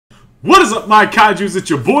What is up, my kaijus? It's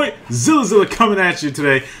your boy Tzilla Dzilla coming at you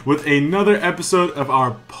today with another episode of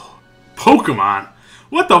our Pokemon.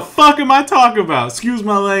 What the fuck am I talking about? Excuse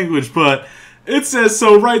my language, but it says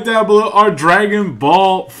so right down below. Our Dragon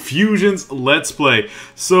Ball Fusions Let's Play.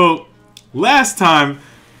 So last time,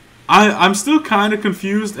 I'm still kind of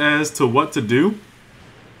confused as to what to do.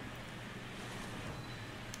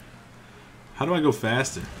 How do I go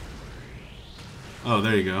faster? Oh,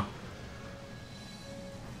 there you go.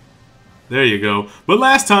 There you go. But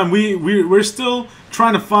last time we're still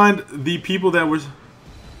trying to find the people that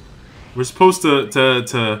we're supposed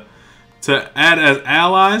to add as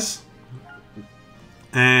allies.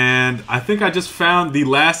 And I think I just found the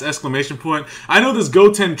last exclamation point. I know this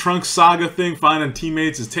Goten Trunks saga thing, finding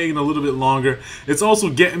teammates, is taking a little bit longer. It's also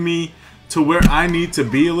getting me to where I need to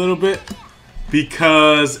be a little bit,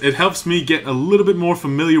 because it helps me get a little bit more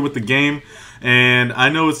familiar with the game. And I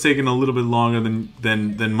know it's taking a little bit longer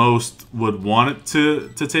than most would want it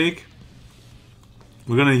to take.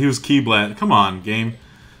 We're gonna use Ki Blast. Come on, game.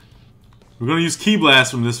 We're gonna use Ki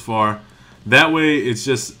Blast from this far. That way, it's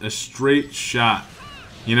just a straight shot.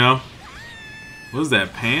 You know? What is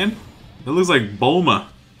that, Pan? That looks like Bulma.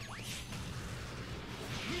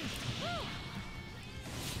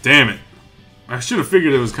 Damn it. I should have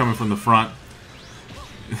figured it was coming from the front.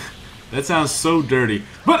 That sounds so dirty.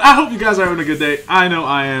 But I hope you guys are having a good day. I know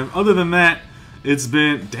I am. Other than that, it's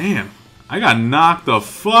been... Damn. I got knocked the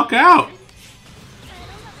fuck out.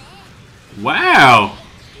 Wow.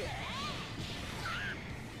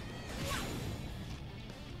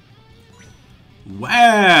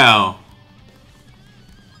 Wow.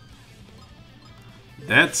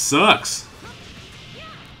 That sucks.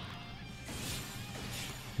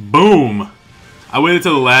 Boom. I waited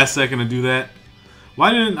till the last second to do that.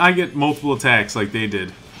 Why didn't I get multiple attacks like they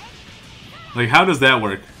did? Like, how does that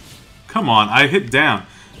work? Come on, I hit down.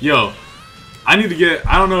 Yo, I need to get...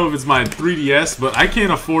 I don't know if it's my 3DS, but I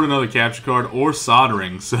can't afford another capture card or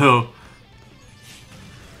soldering, so...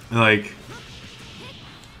 Like...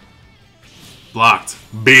 Blocked.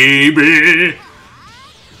 Baby!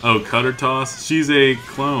 Oh, Cutter Toss? She's a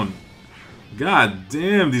clone. God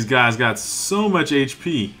damn, these guys got so much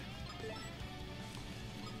HP.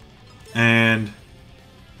 And...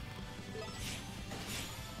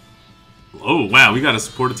 Oh, wow, we got a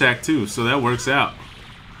support attack too, so that works out.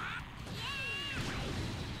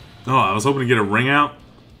 Oh, I was hoping to get a ring out.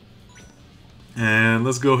 And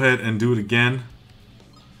let's go ahead and do it again.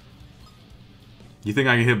 You think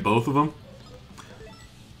I can hit both of them?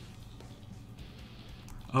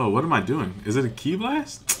 Oh, what am I doing? Is it a Ki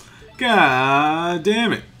Blast? God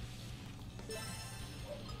damn it.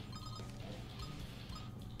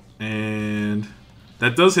 And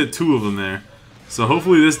that does hit two of them there. So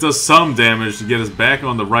hopefully this does some damage to get us back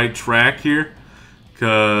on the right track here,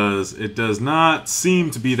 because it does not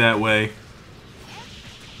seem to be that way.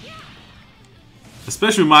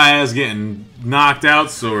 Especially with my ass getting knocked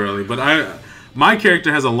out so early. But my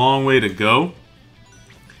character has a long way to go,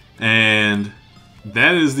 and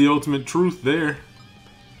that is the ultimate truth there.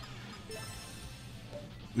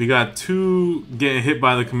 We got two getting hit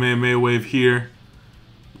by the Kamehameha Wave here,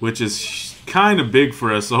 which is kind of big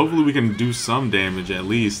for us, so hopefully we can do some damage at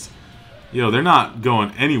least. Yo, they're not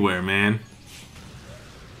going anywhere, man.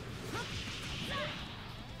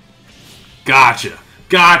 Gotcha.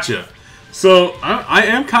 Gotcha. So, I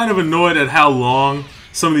am kind of annoyed at how long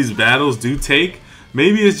some of these battles do take.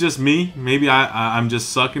 Maybe it's just me. Maybe I'm just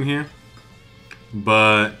sucking here.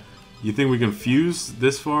 But, you think we can fuse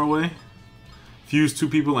this far away? Fuse two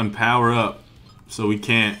people and power up. So we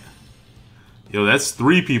can't. Yo, that's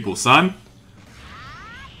three people, son.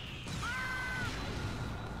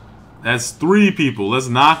 That's three people. Let's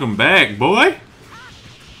knock them back, boy.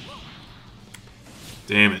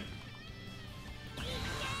 Damn it.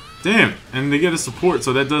 Damn it. And they get a support,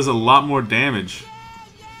 so that does a lot more damage.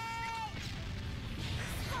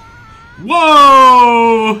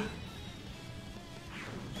 Whoa!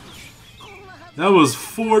 That was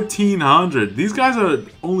 1,400. These guys are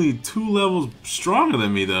only 2 levels stronger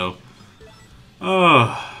than me, though.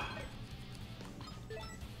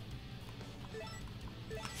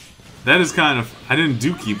 That is kind of... I didn't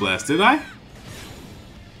do Ki Blast, did I?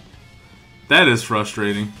 That is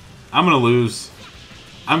frustrating. I'm gonna lose.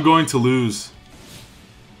 I'm going to lose.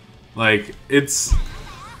 Like, it's...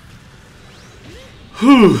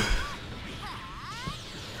 Whew.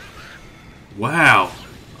 Wow.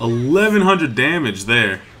 1,100 damage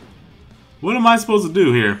there. What am I supposed to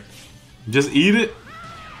do here? Just eat it?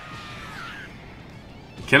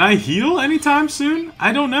 Can I heal anytime soon?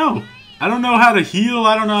 I don't know. I don't know how to heal.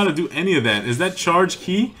 I don't know how to do any of that. Is that charge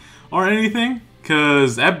key or anything?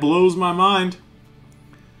 Because that blows my mind.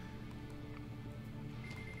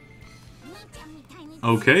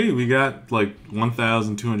 Okay, we got like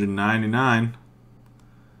 1,299.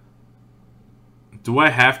 Do I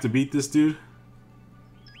have to beat this dude?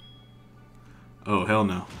 Oh, hell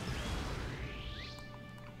no.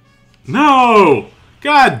 No!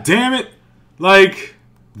 God damn it! Like,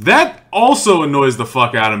 that also annoys the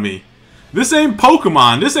fuck out of me. This ain't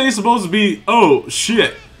Pokemon. This ain't supposed to be, oh,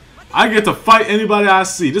 shit. I get to fight anybody I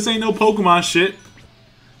see. This ain't no Pokemon shit.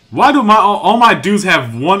 Why do all my dudes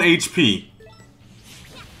have 1 HP?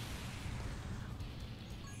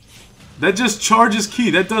 That just charges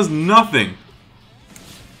ki. That does nothing.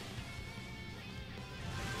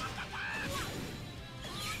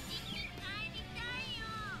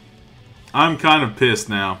 I'm kind of pissed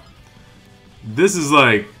now. This is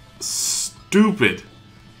like stupid.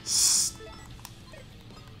 This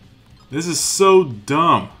is so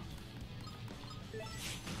dumb.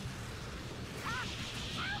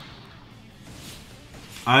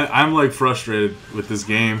 I'm like frustrated with this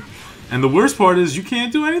game. And the worst part is you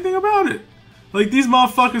can't do anything about it. Like, these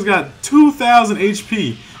motherfuckers got 2,000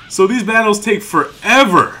 HP. So these battles take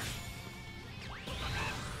forever.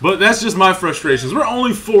 But that's just my frustrations. We're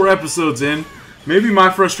only 4 episodes in. Maybe my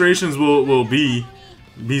frustrations will be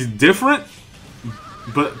different.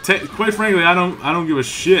 But quite frankly, I don't give a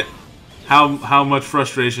shit how much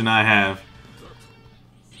frustration I have.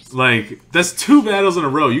 Like, that's 2 battles in a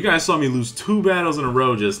row. You guys saw me lose 2 battles in a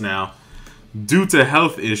row just now due to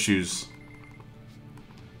health issues.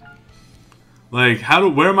 Like,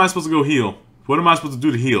 where am I supposed to go heal? What am I supposed to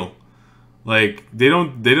do to heal? Like, they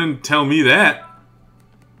didn't tell me that.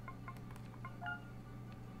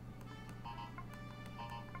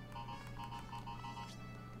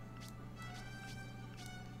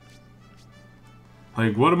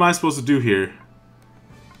 Like, what am I supposed to do here?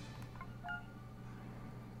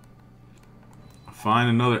 Find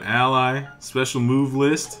another ally. Special move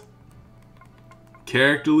list.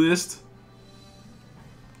 Character list.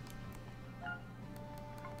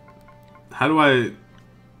 How do I...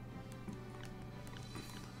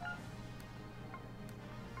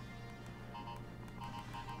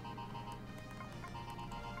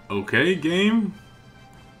 Okay, game.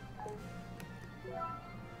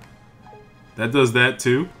 That does that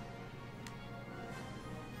too.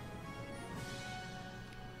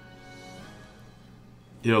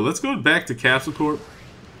 Yo, let's go back to Capsule Corp.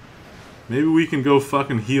 Maybe we can go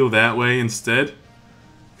fucking heal that way instead.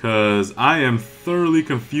 Cause I am thoroughly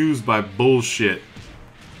confused by bullshit.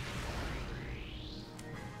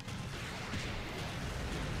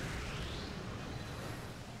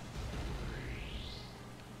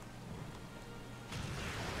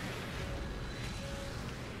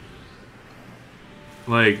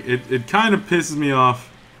 Like, it kind of pisses me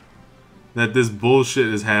off that this bullshit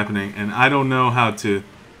is happening, and I don't know how to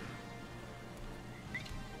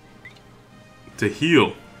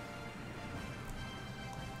heal.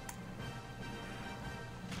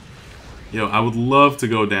 Yo, I would love to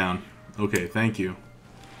go down. Okay, thank you.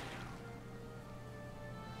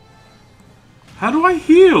 How do I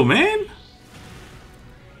heal, man?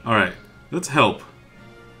 Alright, let's help.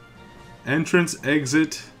 Entrance,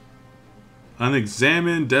 exit,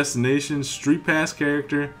 unexamined, destination, street pass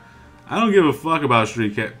character. I don't give a fuck about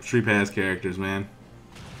street pass characters, man.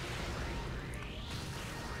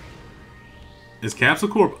 Is Capsule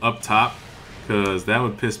Corp up top? Because that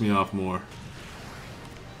would piss me off more.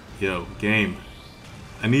 Yo, game.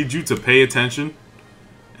 I need you to pay attention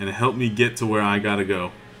and help me get to where I gotta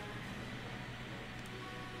go.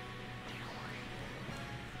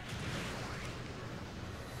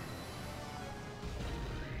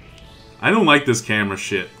 I don't like this camera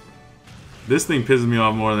shit. This thing pisses me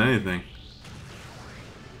off more than anything.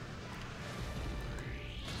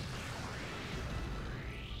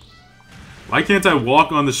 Why can't I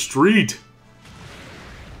walk on the street?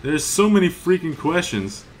 There's so many freaking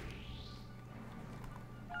questions.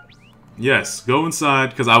 Yes, go inside,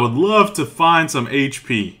 because I would love to find some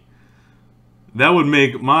HP. That would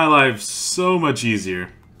make my life so much easier.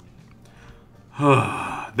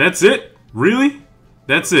 That's it? Really?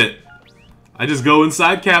 That's it. I just go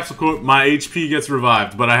inside Capsule Corp, my HP gets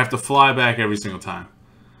revived, but I have to fly back every single time.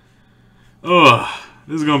 Ugh,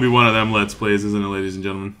 this is gonna be one of them Let's Plays, isn't it, ladies and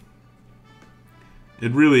gentlemen?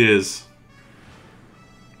 It really is.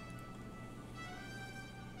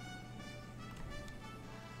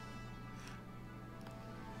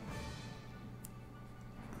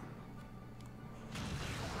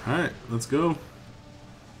 Alright, let's go.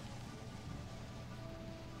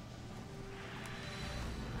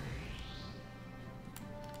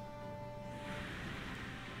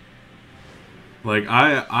 Like,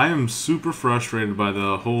 I am super frustrated by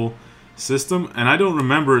the whole system, and I don't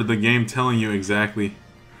remember the game telling you exactly,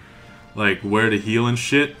 like, where to heal and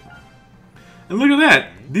shit. And look at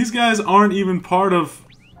that! These guys aren't even part of...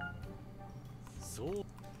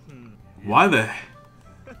 Why the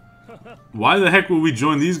heck would we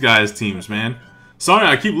join these guys' teams, man? Sorry,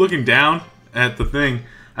 I keep looking down at the thing.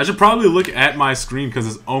 I should probably look at my screen because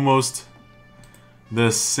it's almost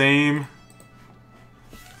the same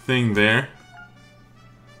thing there.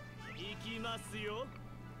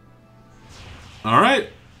 Alright.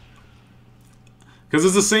 Because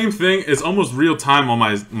it's the same thing. It's almost real time on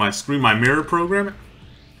my screen, my mirror program.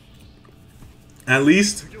 At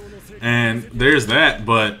least. And there's that,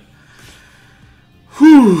 but...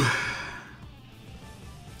 Whew.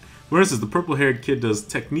 For instance, the purple-haired kid does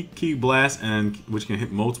technique key blast, and which can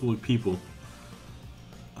hit multiple people.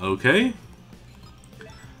 Okay.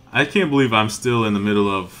 I can't believe I'm still in the middle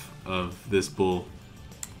of this bull.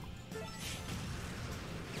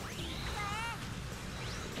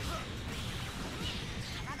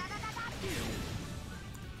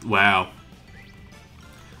 Wow.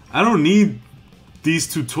 I don't need these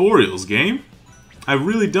tutorials, game. I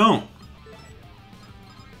really don't.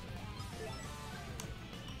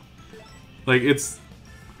 Like, it's...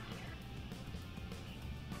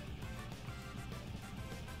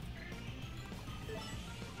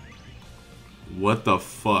 What the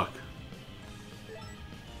fuck?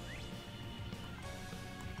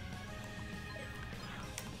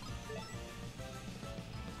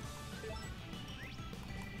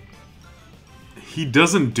 He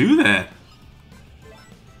doesn't do that.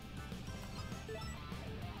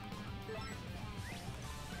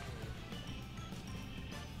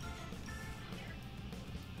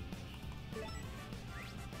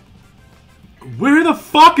 Where the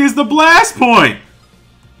fuck is the blast point?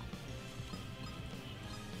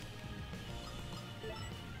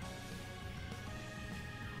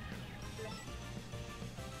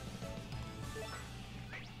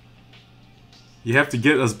 You have to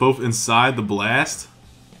get us both inside the blast?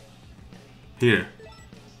 Here.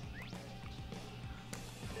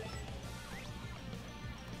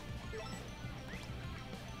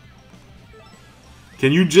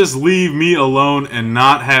 Can you just leave me alone and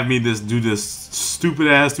not have me do this stupid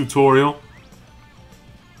ass tutorial?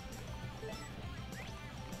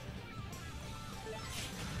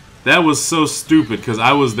 That was so stupid because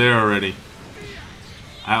I was there already.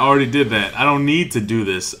 I already did that. I don't need to do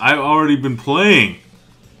this. I've already been playing.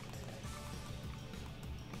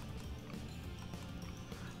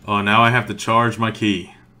 Oh, now I have to charge my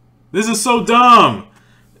key. This is so dumb.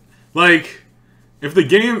 Like, if the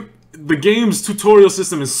game's tutorial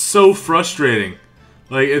system is so frustrating.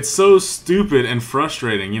 Like, it's so stupid and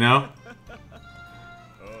frustrating, you know?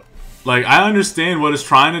 Like, I understand what it's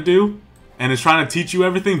trying to do, and it's trying to teach you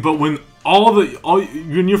everything, but when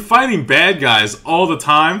when you're fighting bad guys all the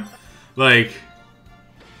time, like,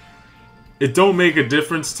 it don't make a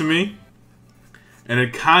difference to me, and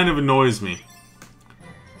it kind of annoys me.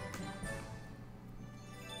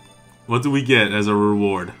 What do we get as a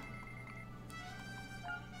reward?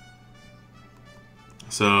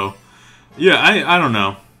 So, yeah, I don't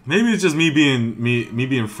know. Maybe it's just me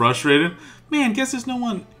being frustrated. Man, guess there's no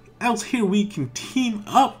one else here we can team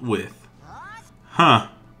up with. Huh.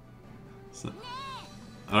 So,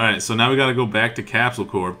 alright, so now we gotta go back to Capsule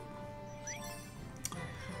Corp.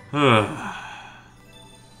 Oh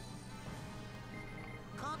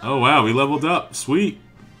wow, we leveled up. Sweet.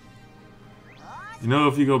 You know,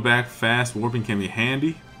 if you go back fast, warping can be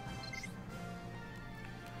handy.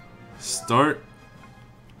 Start.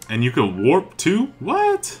 And you can warp too?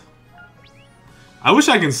 What? I wish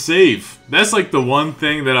I can save. That's like the one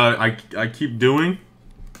thing that I keep doing.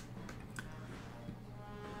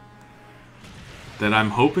 That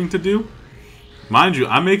I'm hoping to do. Mind you,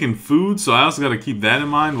 I'm making food, so I also gotta keep that in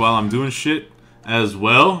mind while I'm doing shit as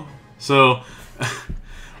well. So,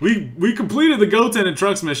 we completed the Goten and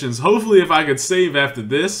Trucks missions. Hopefully if I could save after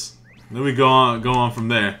this, then we go on from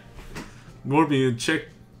there. Warping, you check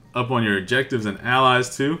up on your objectives and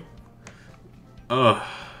allies too.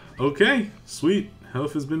 Okay, sweet.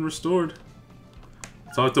 Health has been restored.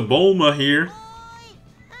 Talk to Bulma here.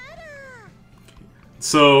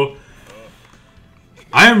 So,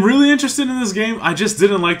 I am really interested in this game. I just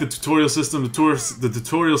didn't like the tutorial system. The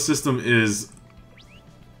tutorial system is...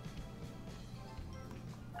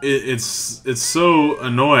 It's so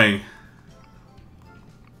annoying.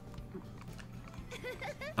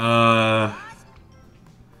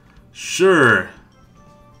 Sure.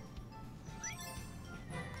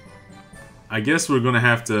 I guess we're gonna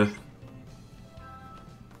have to...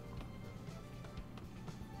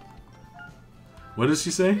 What does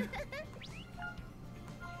she say?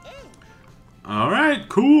 Alright,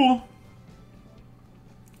 cool.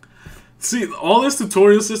 See, all this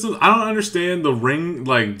tutorial system, I don't understand the ring,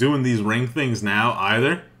 like, doing these ring things now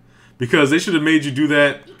either. Because they should have made you do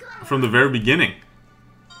that from the very beginning.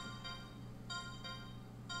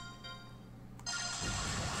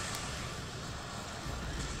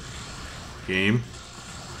 Game.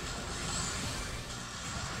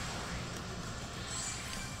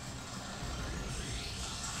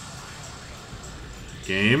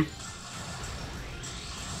 Game.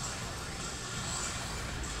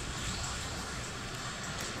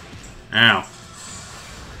 Ow.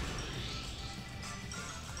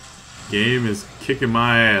 Game is kicking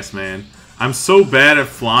my ass, man. I'm so bad at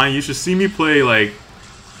flying. You should see me play like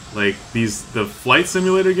the flight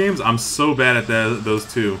simulator games. I'm so bad at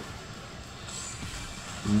those two.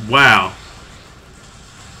 Wow.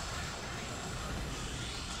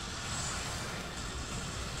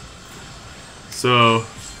 So,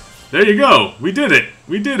 there you go. We did it.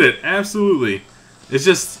 We did it. Absolutely. It's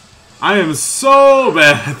just, I am so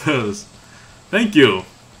bad at those. Thank you.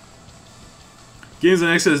 Games in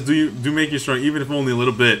excess do make you strong, even if only a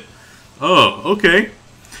little bit. Oh, okay.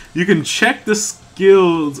 You can check the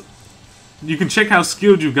skills. You can check how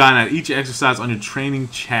skilled you've gotten at each exercise on your training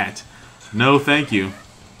chat. No, thank you.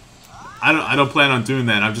 I don't plan on doing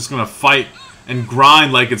that. I'm just gonna fight and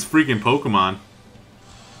grind like it's freaking Pokemon.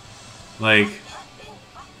 Like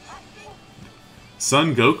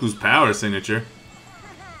Son Goku's power signature.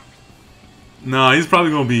 No, he's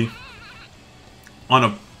probably gonna be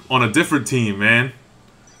on a different team, man.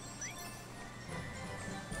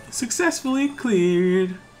 Successfully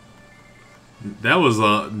cleared. That was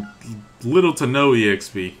a little to no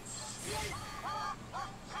EXP.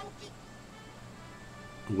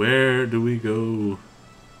 Where do we go?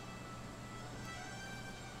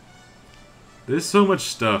 There's so much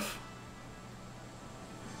stuff.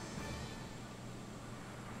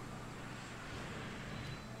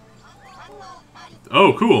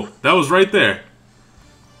 Oh, cool. That was right there.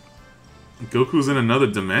 Goku's in another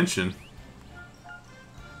dimension.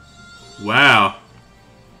 Wow.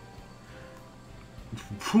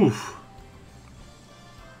 Whew.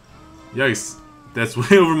 Yikes. That's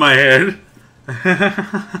way over my head.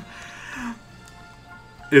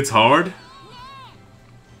 It's hard.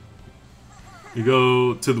 You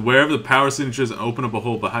go to wherever the power signature is and open up a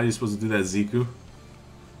hole, but how are you supposed to do that, Ziku?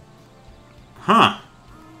 Huh.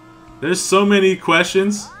 There's so many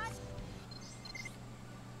questions.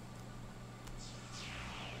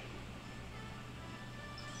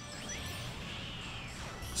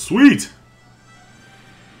 Sweet!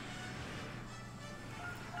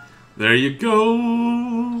 There you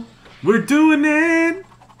go! We're doing it!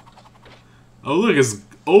 Oh look,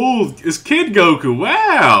 it's Kid Goku,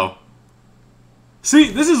 wow! See,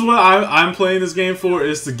 this is what I'm playing this game for,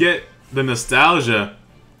 is to get the nostalgia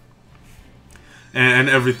and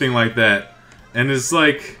everything like that. And it's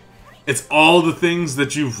like, it's all the things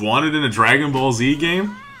that you've wanted in a Dragon Ball Z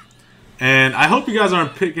game. And I hope you guys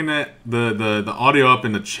aren't picking the audio up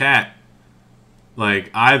in the chat, like,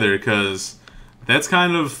 either, because that's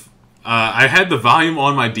kind of... I had the volume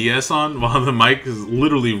on my DS on while the mic is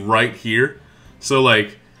literally right here. So,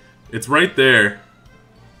 like, it's right there.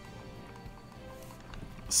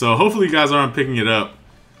 So, hopefully you guys aren't picking it up.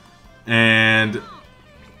 And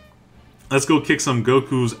let's go kick some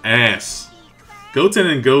Goku's ass. Goten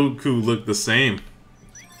and Goku look the same.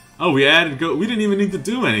 Oh, we added we didn't even need to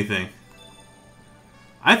do anything.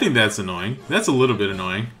 I think that's annoying. That's a little bit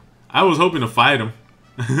annoying. I was hoping to fight him.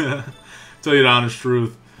 Tell you the honest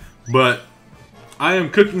truth. But I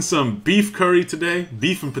am cooking some beef curry today.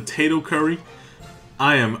 Beef and potato curry.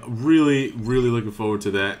 I am really, really looking forward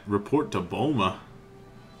to that. Report to Bulma.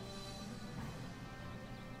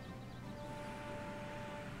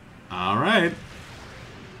 Alright.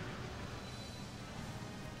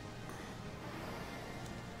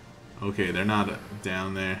 Okay, they're not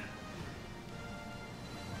down there.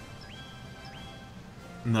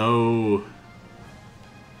 No.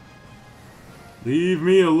 Leave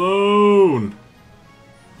me alone.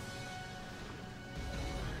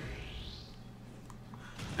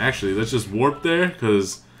 Actually, let's just warp there,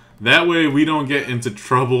 because that way we don't get into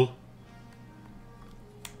trouble.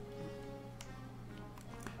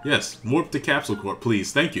 Yes, warp to Capsule Corp,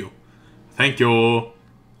 please. Thank you. Thank you.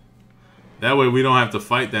 That way we don't have to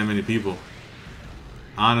fight that many people.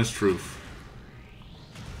 Honest truth.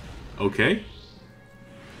 Okay.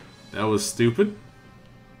 That was stupid.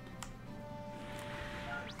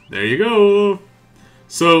 There you go.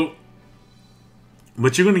 So,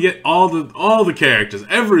 but you're gonna get all the characters,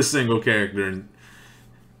 every single character.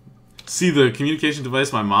 See the communication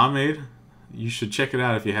device my mom made? You should check it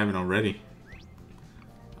out if you haven't already.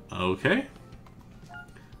 Okay.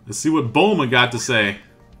 Let's see what Bulma got to say.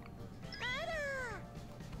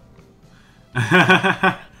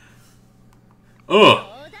 Oh!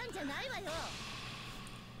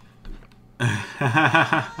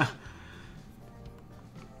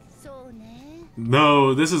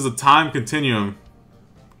 No, this is a time continuum.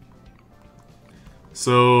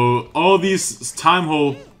 So all these time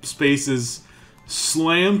hole spaces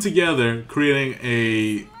slam together, creating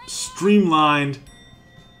a streamlined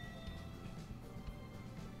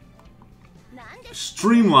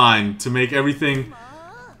to make everything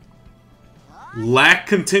lack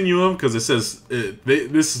continuum, because it says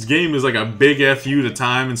this game is like a big FU to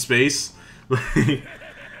time and space.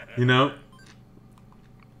 You know,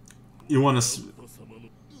 you want to.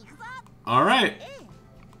 All right.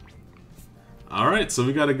 All right. So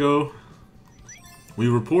we gotta go. We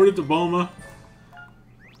reported to Bulma.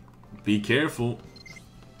 Be careful.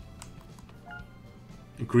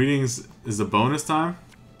 Greetings is the bonus time.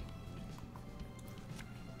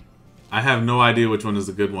 I have no idea which one is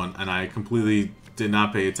the good one, and I completely did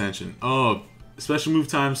not pay attention. Oh, special move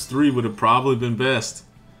times 3 would have probably been best.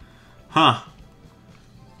 Huh.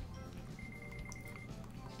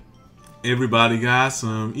 Everybody got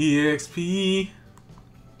some EXP.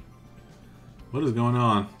 What is going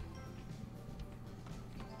on?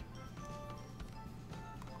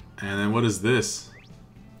 And then what is this?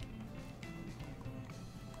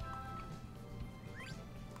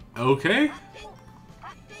 Okay.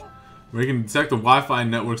 We can detect the Wi-Fi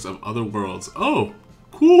networks of other worlds. Oh,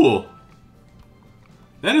 cool.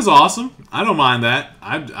 That is awesome. I don't mind that.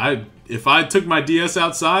 If I took my DS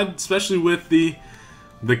outside, especially with the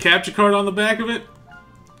capture card on the back of it.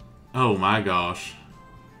 Oh my gosh.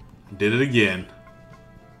 Did it again.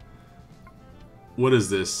 What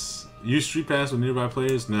is this? Use Street Pass with nearby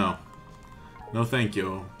players? No. No thank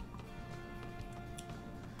you.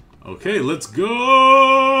 Okay, let's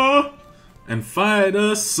go and fight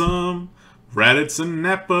us some Raditz and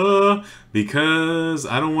Nappa, because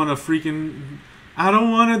I don't want to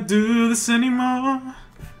do this anymore.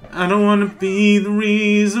 I don't want to be the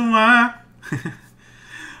reason why.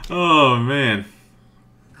 Oh man.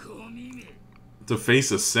 To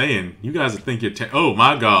face a Saiyan. You guys think you're oh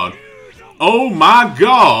my god. Oh my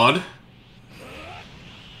god.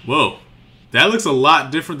 Whoa. That looks a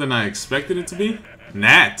lot different than I expected it to be.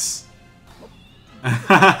 Natz.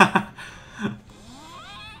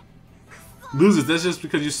 Losers, that's just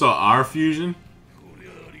because you saw our fusion.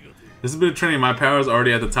 This has been a training. My power is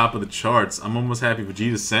already at the top of the charts. I'm almost happy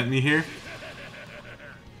Vegeta sent me here.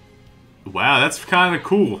 Wow, that's kind of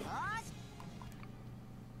cool.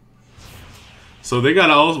 So we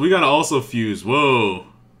gotta also fuse. Whoa.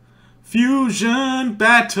 Fusion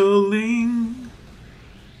battling.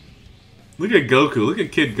 Look at Goku. Look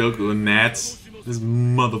at Kid Goku and Natz. This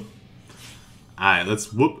mother. Alright,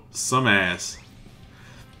 let's whoop some ass.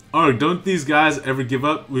 Alright, don't these guys ever give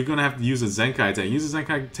up? We're gonna have to use a Zenkai attack. Use a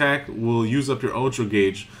Zenkai attack will use up your Ultra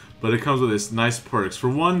Gauge, but it comes with its nice perks. For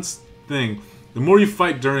one thing, the more you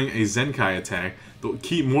fight during a Zenkai attack,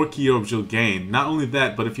 the more key orbs you'll gain. Not only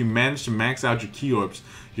that, but if you manage to max out your key orbs,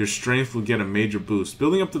 your strength will get a major boost.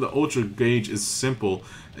 Building up to the Ultra Gauge is simple.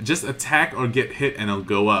 Just attack or get hit and it'll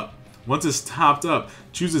go up. Once it's topped up,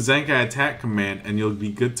 choose a Zenkai attack command and you'll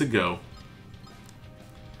be good to go.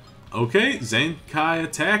 Okay, Zenkai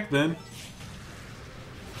attack then.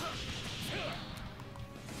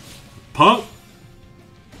 Pump!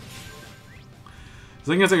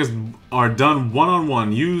 Zenkai attacks are done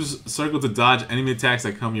one-on-one. Use circle to dodge enemy attacks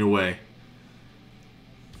that come your way.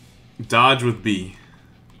 Dodge with B.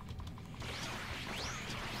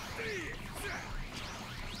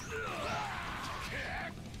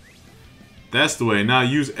 That's the way. Now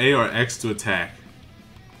use A or X to attack.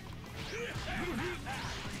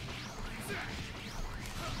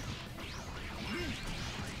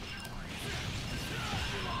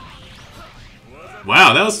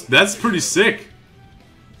 Wow, that's pretty sick.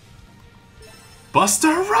 Buster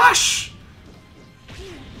Rush!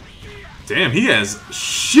 Damn, he has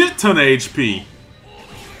shit ton of HP.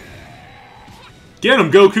 Get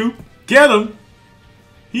him, Goku! Get him!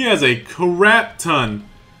 He has a crap ton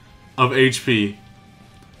of HP.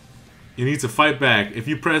 You need to fight back. If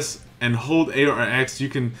you press and hold A or X, you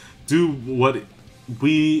can do what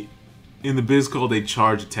we in the biz called a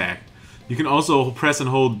charge attack. You can also press and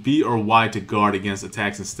hold B or Y to guard against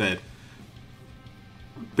attacks instead.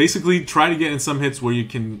 Basically, try to get in some hits where you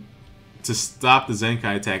can to stop the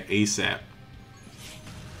Zenkai attack ASAP.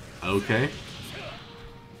 Okay.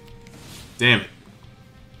 Damn it.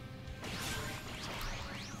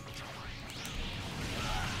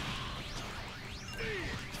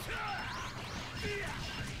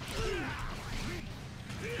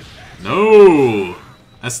 No!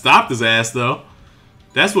 I stopped his ass, though.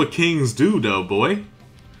 That's what kings do, though, boy.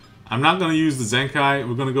 I'm not going to use the Zenkai.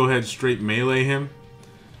 We're going to go ahead and straight melee him.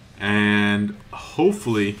 And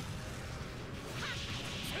hopefully...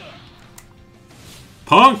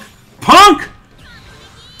 Punk! Punk!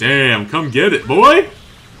 Damn, come get it, boy!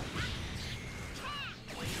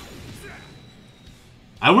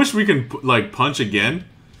 I wish we can, like, punch again.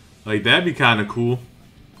 Like, that'd be kind of cool.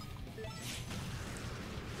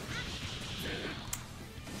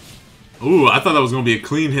 Ooh, I thought that was going to be a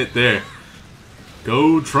clean hit there.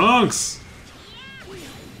 Go Trunks!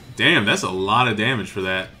 Damn, that's a lot of damage for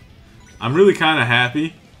that. I'm really kind of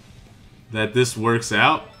happy that this works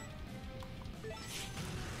out.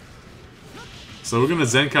 So we're going to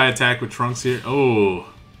Zenkai attack with Trunks here.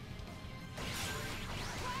 Oh.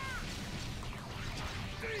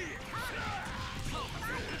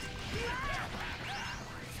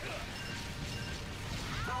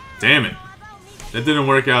 Damn it. That didn't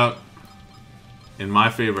work out in my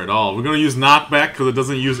favor at all. We're going to use knockback because it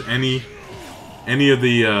doesn't use any of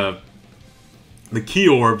the key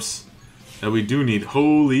orbs that we do need.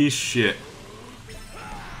 Holy shit.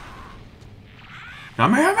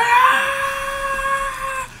 Come here, man!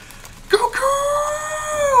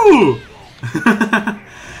 Goku!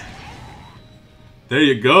 There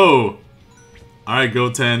you go. Alright,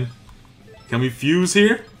 Goten. Can we fuse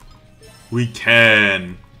here? We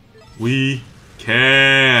can. We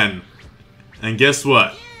can. And guess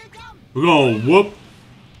what? We're gonna whoop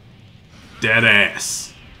that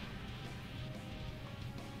ass.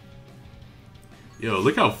 Yo,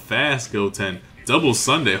 look how fast Goten. Double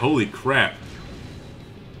Sunday, holy crap.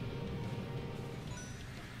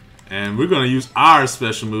 And we're gonna use our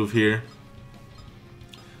special move here.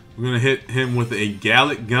 We're gonna hit him with a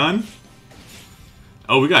Gallic gun.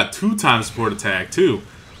 Oh, we got 2x support attack too.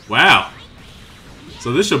 Wow.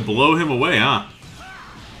 So this should blow him away, huh?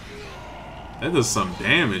 That does some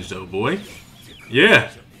damage though, boy.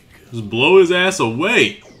 Yeah. Just blow his ass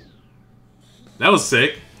away. That was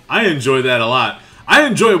sick. I enjoyed that a lot. I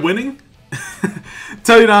enjoy winning.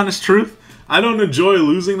 Tell you the honest truth. I don't enjoy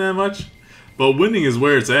losing that much. But winning is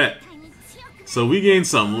where it's at. So we gained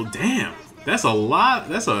some. Well, damn. That's a lot.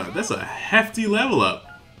 That's a hefty level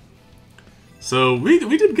up. So we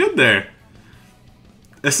did good there.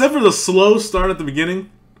 Except for the slow start at the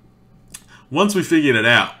beginning. Once we figured it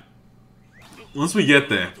out. Once we get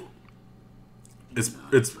there.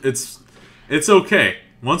 It's okay.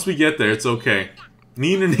 Once we get there, it's okay.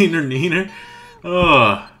 Neener, neener, neener.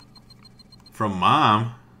 Ugh. From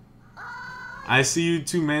Mom. I see you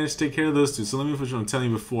two managed to take care of those two, so let me finish what I'm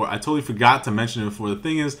telling you before. I totally forgot to mention it before. The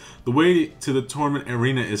thing is, the way to the tournament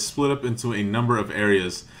arena is split up into a number of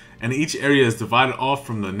areas, and each area is divided off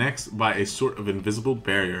from the next by a sort of invisible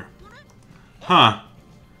barrier. Huh.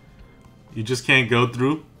 You just can't go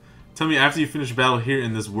through? Tell me, after you finish battle here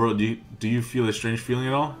in this world, do you feel a strange feeling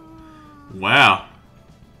at all? Wow.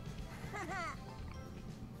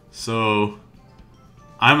 So,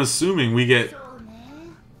 I'm assuming we get...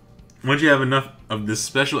 Once you have enough of this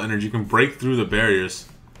special energy, you can break through the barriers.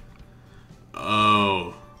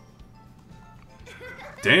 Oh.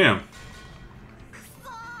 Damn.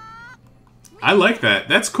 I like that.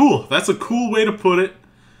 That's cool. That's a cool way to put it.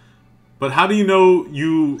 But how do you know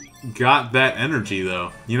you got that energy,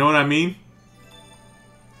 though? You know what I mean?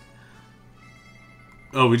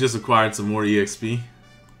 Oh, we just acquired some more EXP.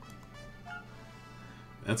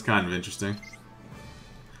 That's kind of interesting.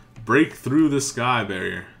 Break through the sky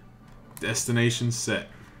barrier. Destination set.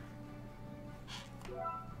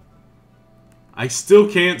 I still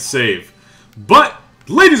can't save. But,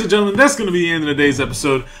 ladies and gentlemen, that's going to be the end of today's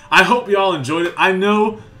episode. I hope you all enjoyed it. I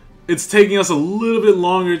know it's taking us a little bit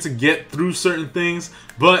longer to get through certain things,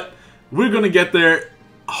 but we're going to get there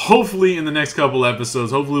hopefully in the next couple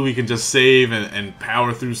episodes. Hopefully we can just save and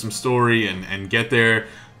power through some story and get there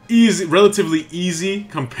easy, relatively easy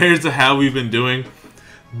compared to how we've been doing.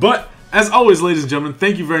 But as always, ladies and gentlemen,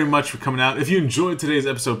 thank you very much for coming out. If you enjoyed today's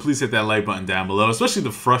episode, please hit that like button down below, especially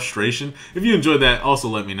the frustration. If you enjoyed that, also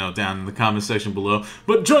let me know down in the comment section below.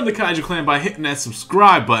 But join the Kaiju Clan by hitting that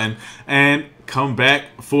subscribe button and come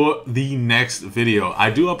back for the next video. I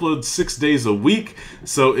do upload 6 days a week,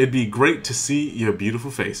 so it'd be great to see your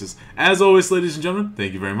beautiful faces. As always, ladies and gentlemen,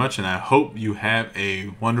 thank you very much, and I hope you have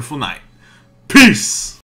a wonderful night. Peace!